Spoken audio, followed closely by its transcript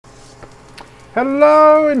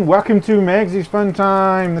Hello and welcome to Maggie's Fun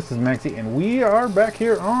Time. This is Magzie and we are back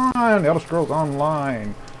here on Elder Scrolls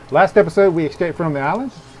Online. Last episode we escaped from the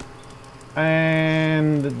island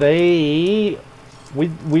and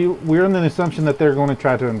we're in the assumption that they're going to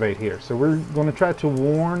try to invade here. So we're going to try to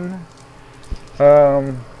warn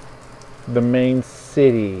the main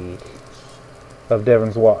city of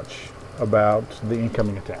Devon's Watch about the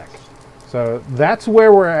incoming attack. So that's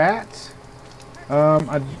where we're at.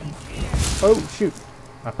 Oh shoot,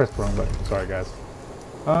 I pressed the wrong button. Sorry guys.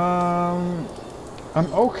 I'm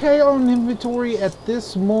okay on inventory at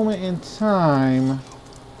this moment in time.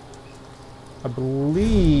 I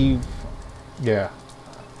believe, yeah.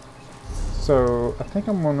 So I think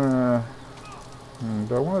I'm gonna,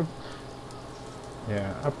 do I want to,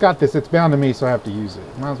 yeah, I've got this. It's bound to me, so I have to use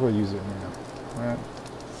it. Might as well use it now, right?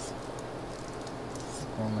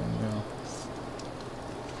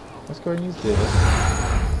 Let's go ahead and use this.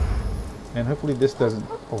 And hopefully this doesn't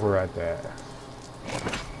override that.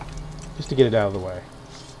 Just to get it out of the way.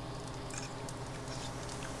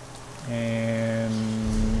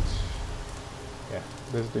 And yeah,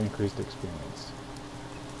 this is the increased experience.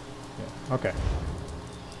 Yeah, okay.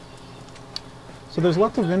 So there's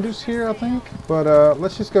lots of vendors here, I think, but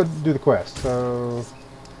let's just go do the quest. So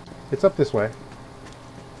it's up this way.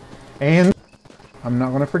 And I'm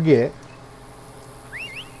not going to forget.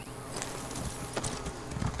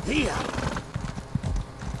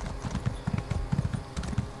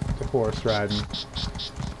 Horse riding.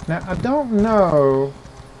 Now I don't know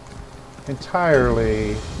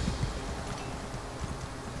entirely.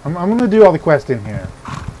 I'm going to do all the quests in here.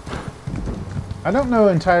 I don't know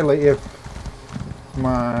entirely if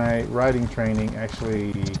my riding training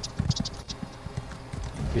actually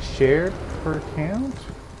is shared per account.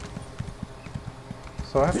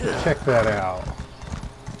 So I have to check that out.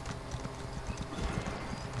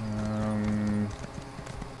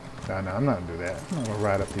 No, I'm not going to do that. I'm not going to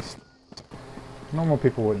ride up these. Normal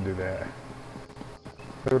people wouldn't do that.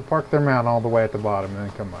 They would park their mount all the way at the bottom and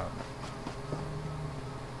then come up.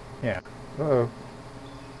 Yeah. Uh-oh.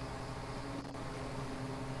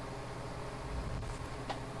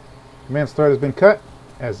 Command's throat has been cut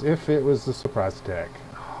as if it was a surprise attack.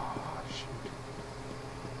 Oh, shoot.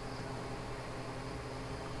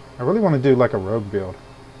 I really want to do like a rogue build.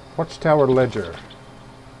 Watchtower Ledger.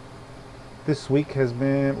 This week has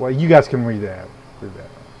been... Well, you guys can read that. Read that.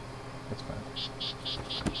 That's fine.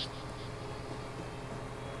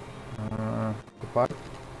 The body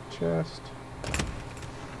chest.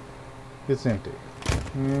 It's empty.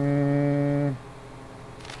 Don't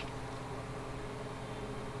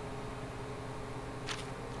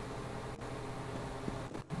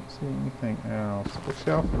see anything else.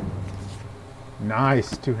 Bookshelf.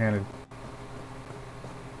 Nice. Two-handed.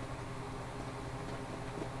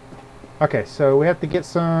 Okay, so we have to get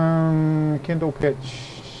some Kindle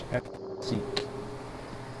pitch at Seek.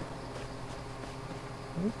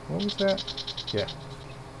 What was that? Yeah.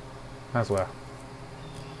 Might as well.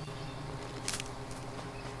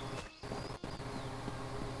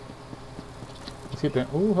 Let's get that.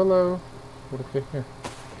 Oh, hello. What a fit here.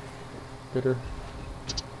 Bitter.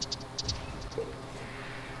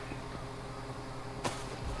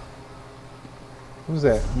 What was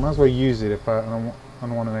that? Might as well use it if I don't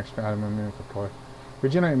want an extra item in Miracle Toy.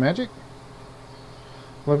 Regenerate magic?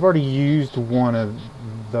 Well, I've already used one of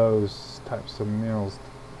those types of mills.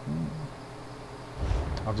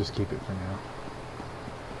 I'll just keep it for now.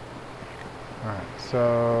 Alright,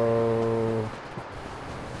 so...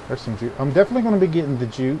 There's some jute. I'm definitely going to be getting the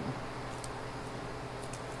jute.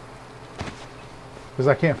 Because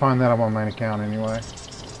I can't find that on my main account anyway.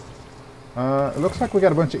 It looks like we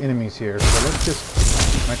got a bunch of enemies here, so let's just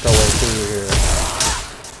make our way through here.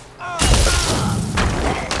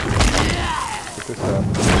 Get this up.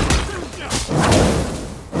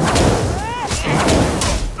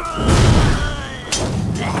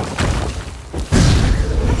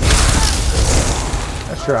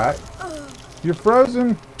 That's right. You're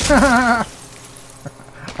frozen. I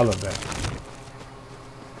love that.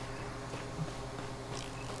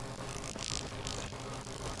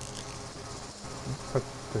 Looks like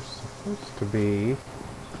there's supposed to be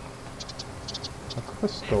a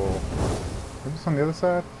crystal. Maybe it's on the other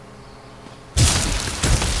side?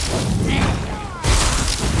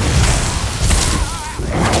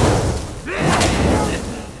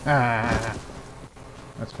 Ah,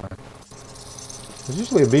 that's fine. There's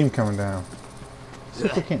usually a beam coming down. Let's see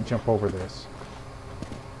if we can't jump over this.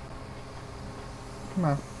 Come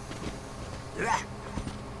on.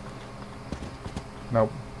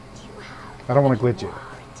 Nope. I don't want to glitch it.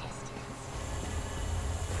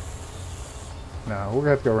 No, we're going to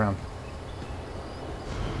have to go around.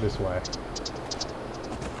 this way.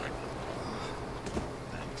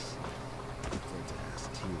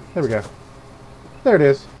 There we go. There it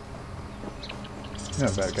is. You're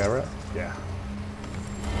not a bad guy, right? Yeah.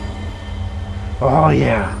 Oh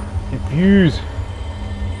yeah! Infuse!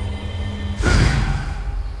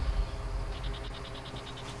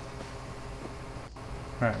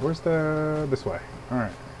 Alright, where's the... this way.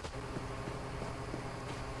 Alright.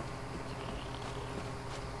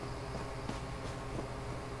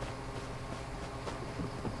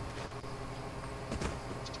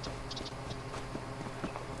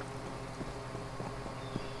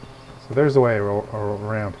 So there's the way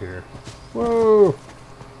around here. Whoa!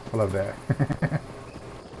 I love that.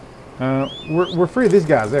 We're free of this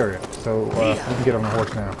guy's area, so we can get on the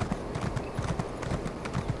horse now.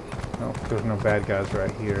 Oh, there's no bad guys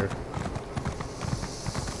right here.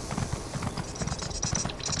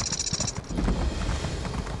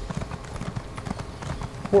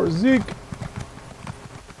 Fort Zeke!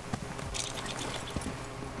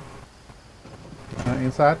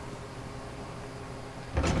 Inside?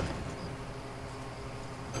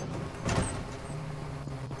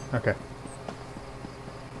 Okay.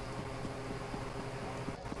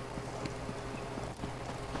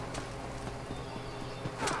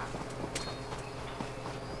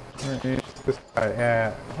 Where is this guy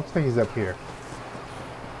at? Looks like he's up here.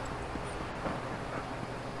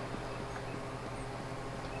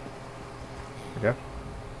 There we go.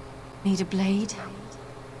 Need a blade?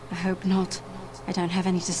 I hope not. I don't have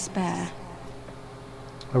any to spare.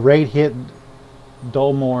 A raid hit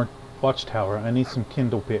Dulmore Watchtower. I need some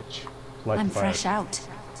kindle pitch. I'm fresh out.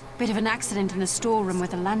 Bit of an accident in the storeroom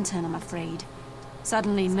with a lantern, I'm afraid.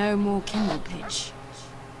 Suddenly, no more kindle pitch.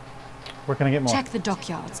 Where can I get more? Check the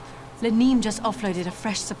dockyards. Lenim just offloaded a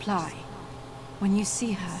fresh supply. When you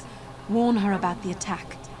see her, warn her about the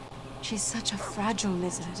attack. She's such a fragile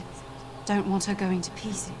lizard. Don't want her going to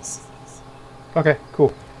pieces. Okay,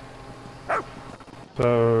 cool.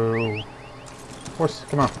 So... horse,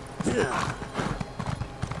 come on. Can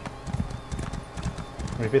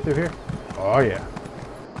we fit through here? Oh yeah.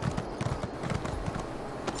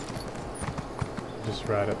 Just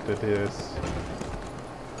right up to this.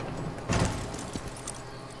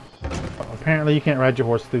 Apparently you can't ride your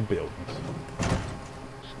horse through buildings.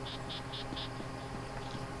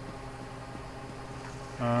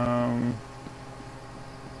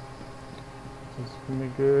 Is this gonna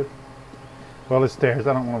be good? Well, it's stairs.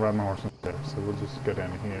 I don't want to ride my horse on stairs, so we'll just go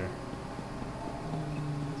down here.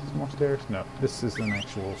 Is this more stairs? No, this is an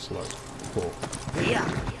actual slope. Cool.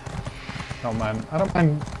 Don't mind. I don't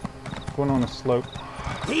mind going on a slope.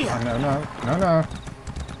 Oh, no.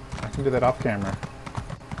 I can do that off camera.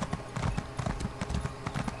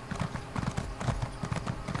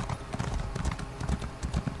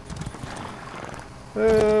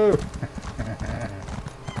 Oh.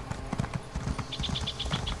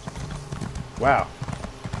 Wow.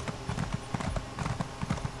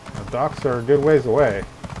 The docks are a good ways away.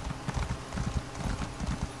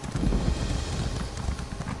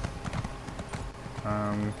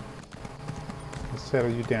 Let's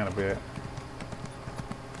settle you down a bit.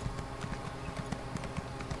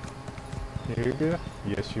 You good?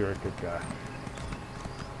 Yes, you're a good guy.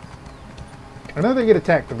 I know they get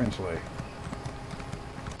attacked eventually.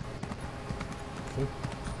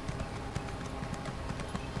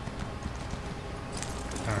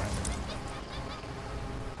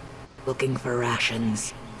 Looking for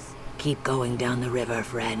rations. Keep going down the river,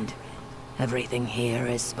 friend. Everything here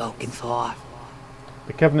is spoken for.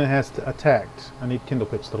 The Covenant has attacked. I need kindle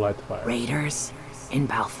pitch to light the fire. Raiders in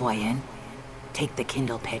Balfoyen. Take the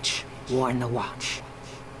kindle pitch. Warn the watch.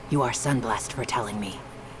 You are sunblessed for telling me.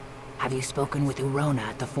 Have you spoken with Urona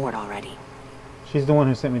at the fort already? She's the one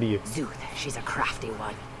who sent me to you. Zuth, she's a crafty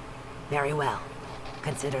one. Very well.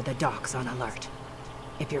 Consider the docks on alert.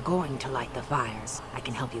 If you're going to light the fires, I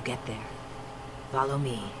can help you get there. Follow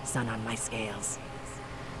me, sun on my scales.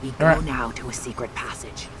 We go now to a secret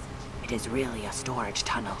passage. It is really a storage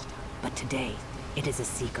tunnel, but today, it is a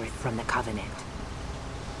secret from the Covenant.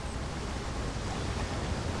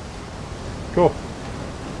 Cool.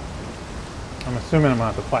 I'm assuming I'm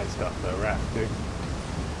gonna have to fight stuff though, right, dude?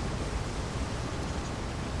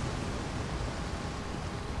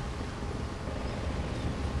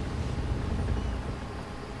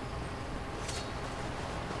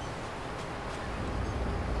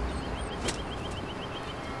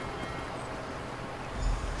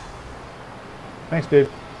 Thanks, dude.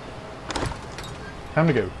 Time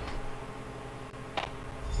to go.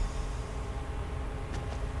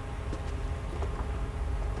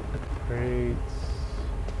 Crates.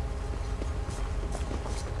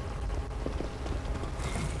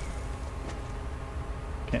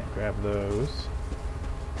 Can't grab those.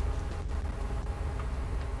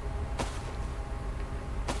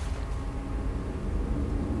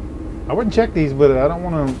 I wouldn't check these, but I don't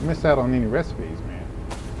want to miss out on any recipes, man.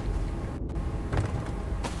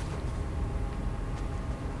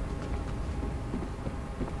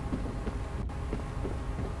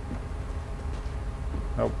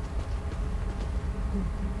 Nope.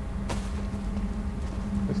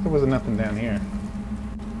 There wasn't nothing down here.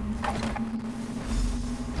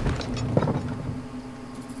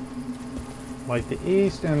 Like the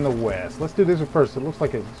east and the west. Let's do this one first. It looks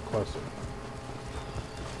like it's closer.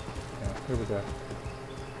 Yeah, here we go.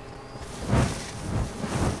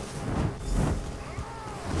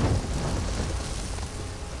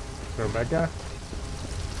 Is there a bad guy?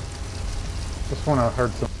 Just want to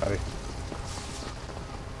hurt somebody.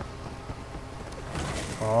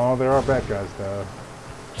 Oh, there are bad guys though.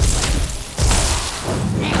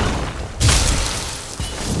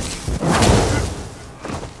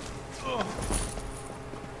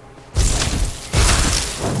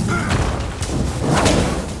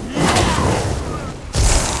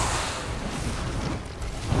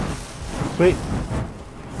 Sweet.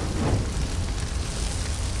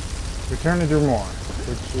 Return to Drumore,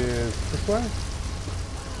 which is this way?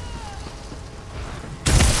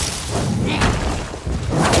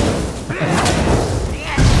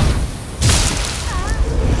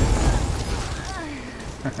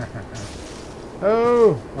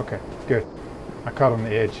 Oh, okay, good. I caught on the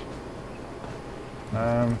edge.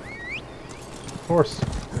 Horse.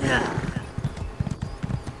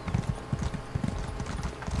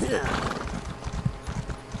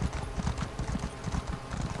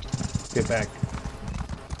 Get back.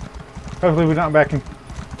 Hopefully we're not back in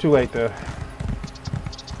too late to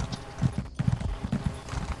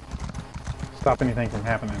stop anything from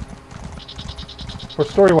happening. For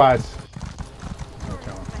story-wise.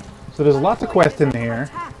 So there's lots of quests in here.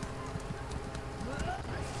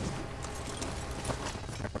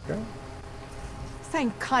 Okay.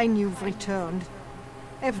 Thank Kine you've returned.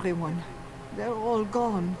 Everyone. They're all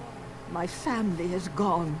gone. My family is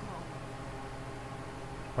gone.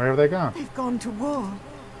 Where have they gone? They've gone to war.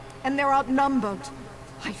 And they're outnumbered.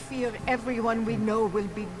 I fear everyone we know will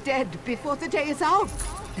be dead before the day is out.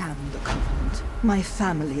 Damn the Covenant. My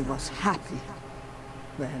family was happy.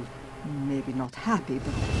 Well, maybe not happy,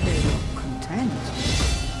 but they were content.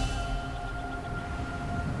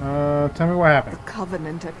 Tell me what happened. The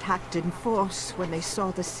Covenant attacked in force when they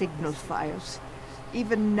saw the signal fires.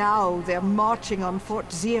 Even now, they're marching on Fort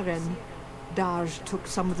Ziren. Daj took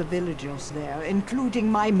some of the villagers there,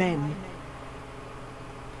 including my men.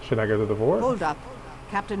 Should I go to the fort? Hold up.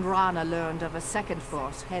 Captain Rana learned of a second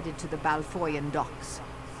force headed to the Balfoyan docks.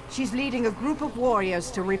 She's leading a group of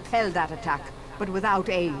warriors to repel that attack, but without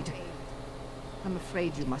aid. I'm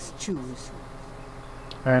afraid you must choose.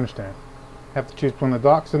 I understand. Have to choose between the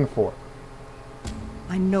docks and the fort.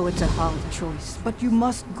 I know it's a hard choice, but you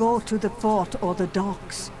must go to the fort or the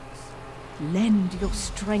docks. Lend your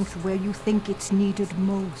strength where you think it's needed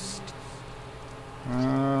most.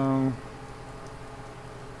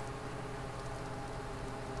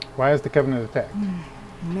 Why is the Covenant attacked?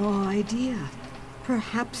 No idea.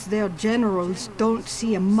 Perhaps their generals don't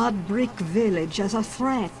see a mud brick village as a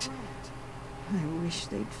threat. I wish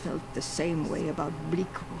they'd felt the same way about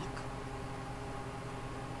Bleak Rock.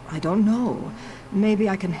 I don't know. Maybe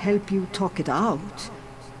I can help you talk it out.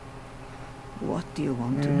 What do you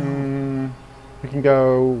want to know? We can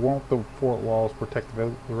go, won't the fort walls protect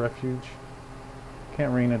the refuge?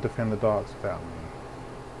 Can't Rena defend the docks without me?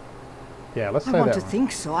 Yeah, let's say that I want to one.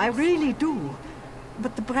 think so, I really do.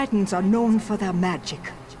 But the Bretons are known for their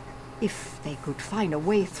magic. If they could find a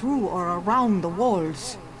way through or around the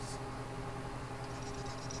walls.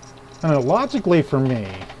 I know, logically for me,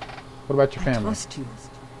 what about your I family? trust you.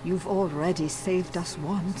 You've already saved us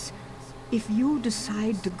once. If you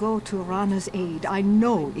decide to go to Rana's aid, I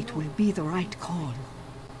know it will be the right call.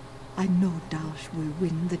 I know Dash will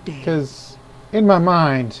win the day. Because, in my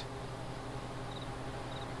mind,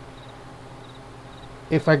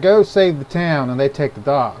 if I go save the town and they take the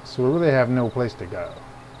docks, we really have no place to go.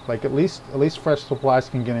 Like, at least fresh supplies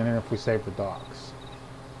can get in here if we save the docks.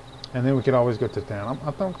 And then we could always go to town.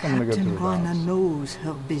 I think I'm going to go to the Captain Rana docks. knows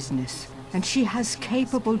her business, and she has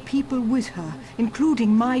capable people with her,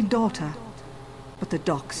 including my daughter. But the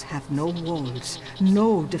docks have no walls,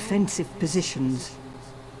 no defensive positions.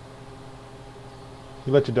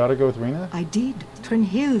 You let your daughter go with Rena? I did.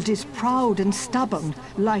 Trinhild is proud and stubborn,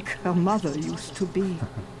 like her mother used to be.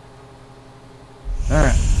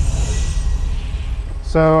 Alright.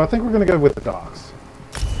 So, I think we're going to go with the docks.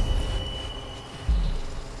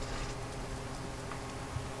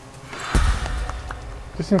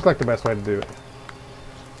 This seems like the best way to do it.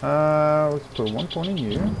 Let's put 1 point in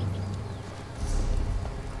you.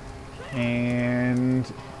 And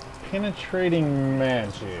penetrating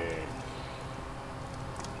magic.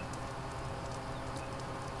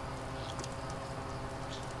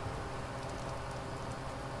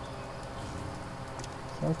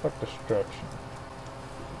 Sounds like destruction.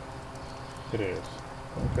 It is.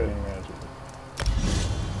 Penetrating magic.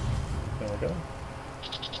 There we go.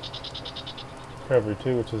 Recovery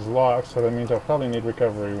 2, which is locked, so that means I'll probably need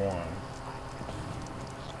recovery 1.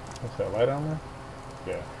 What's that, light on there?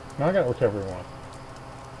 Yeah. No, I got recovery 1.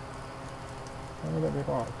 Why would that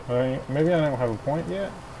be locked? Maybe I don't have a point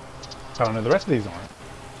yet? I don't know, the rest of these aren't.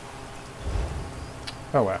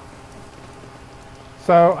 Oh well.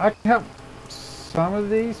 So, I can help some of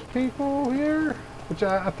these people here, which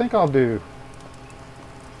I think I'll do.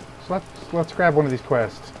 So let's grab one of these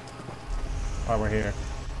quests while we're here.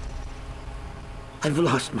 I've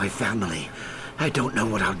lost my family. I don't know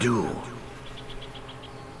what I'll do.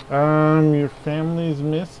 Your family's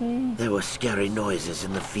missing? There were scary noises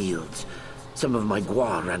in the fields. Some of my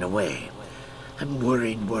Gwa ran away. I'm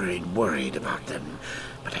worried about them.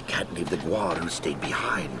 But I can't leave the Gwa who stayed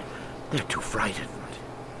behind. They're too frightened.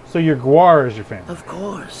 So your Gwar is your family? Of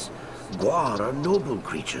course. Gwa are noble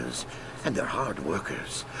creatures, and they're hard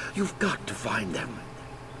workers. You've got to find them.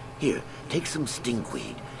 Here, take some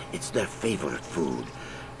stinkweed. It's their favorite food.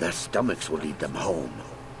 Their stomachs will lead them home.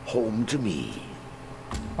 Home to me.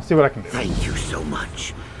 I'll see what I can do. Thank you so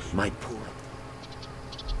much, my poor...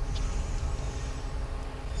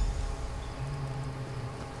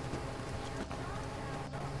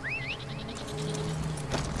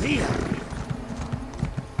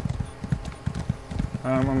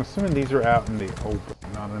 I'm assuming these are out in the open,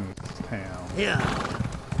 not in this town. Yeah.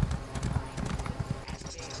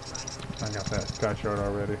 I got that Scotch shard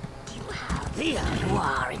already. You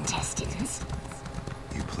are intestines.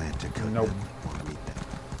 You plan to cook Nope. them or eat them?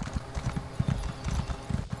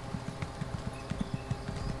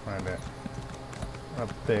 Right there.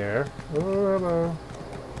 Up there. Oh, hello.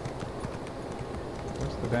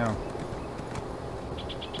 Where's the down?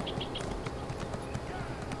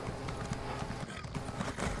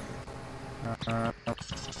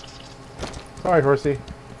 Sorry, horsey.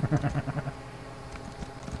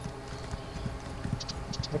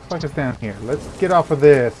 Looks like it's down here. Let's get off of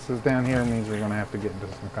this, because down here means we're going to have to get into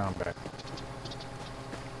some combat.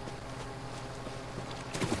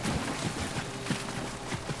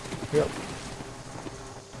 Yep.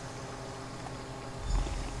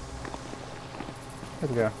 There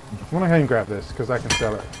we go. I'm going to go ahead and grab this, because I can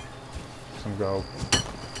sell it some gold.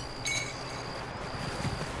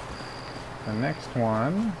 The next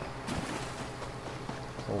one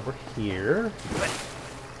is over here.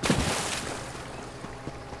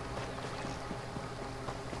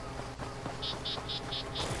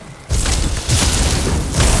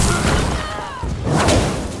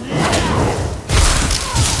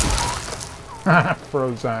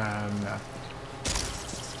 Frozen.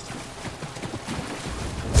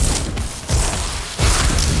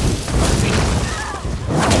 Where's he at?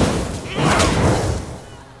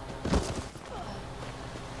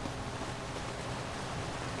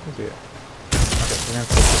 Okay, we're gonna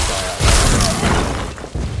take this guy out.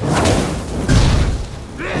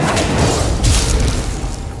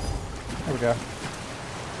 There we go.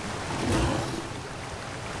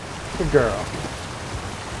 Good girl.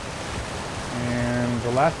 And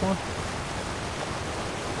the last one.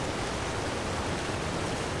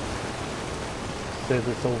 Says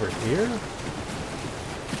it's over here.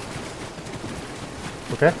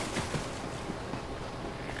 Okay.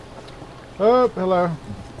 Oh, hello.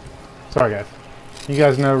 Sorry, guys. You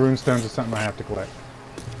guys know runestones is something I have to collect.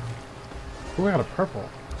 Oh, we got a purple.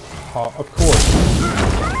 Oh, of course.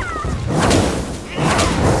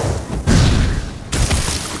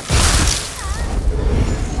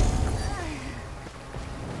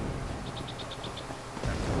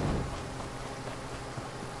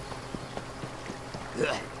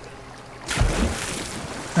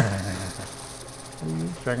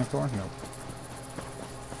 Dragon Thorn? Nope.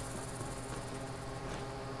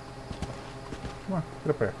 Come on, get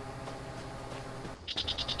up there.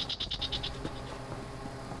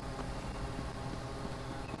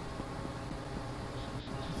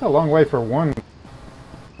 It's a long way for one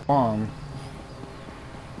bomb.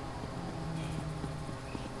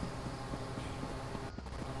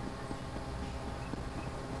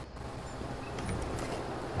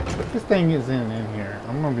 If this thing isn't in here,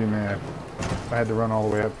 I'm gonna be mad. I had to run all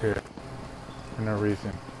the way up here for no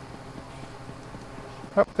reason.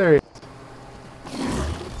 Oh, there he is.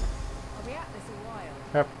 I'll be at this a while.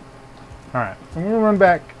 Yep. Alright, so we're run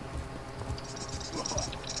back.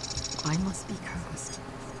 I must be cursed.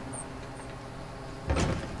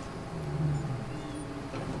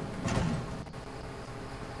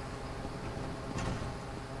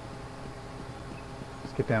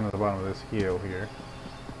 Let's get down to the bottom of this hill here.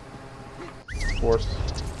 Horse.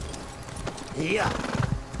 Yeah.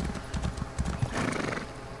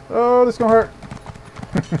 Oh, this is gonna hurt.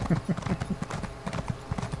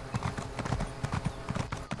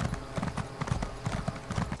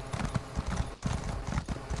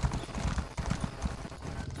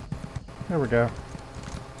 There we go.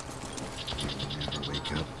 Ever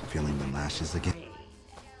wake up feeling the lashes again?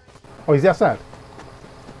 Oh, he's outside.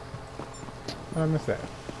 I missed that.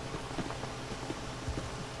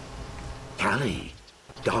 Callie,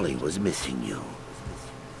 Dolly was missing you.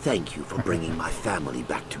 Thank you for bringing my family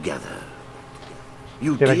back together.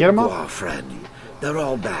 You Did I get 'em all? Our friend. They're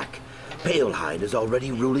all back. Palehide is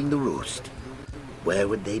already ruling the roost. Where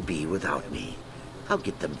would they be without me? I'll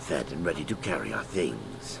get them fed and ready to carry our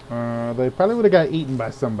things. They probably would have got eaten by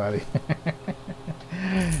somebody.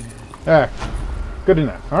 Alright. Good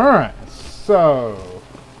enough. Alright. So.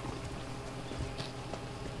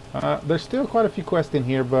 There's still quite a few quests in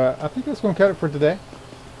here, but I think that's going to cut it for today.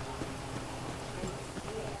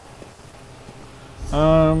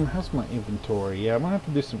 How's my inventory? Yeah, I'm going to have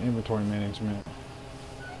to do some inventory management.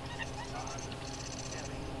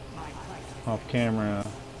 Off camera.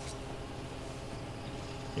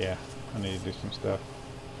 Yeah, I need to do some stuff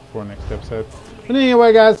for next episode. But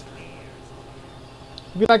anyway, guys,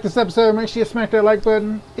 if you like this episode, make sure you smack that like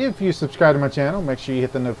button. If you subscribe to my channel, make sure you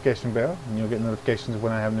hit the notification bell, and you'll get notifications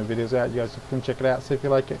when I have new videos out. You guys can check it out, see if you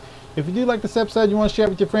like it. If you do like this episode, you want to share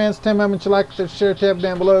it with your friends, tell me how much you like the share tab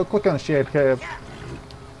down below. Click on the share tab,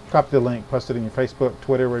 copy the link, post it in your Facebook,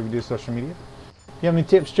 Twitter, wherever you do social media. If you have any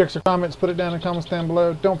tips, tricks, or comments, put it down in the comments down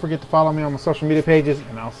below. Don't forget to follow me on my social media pages,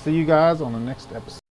 and I'll see you guys on the next episode.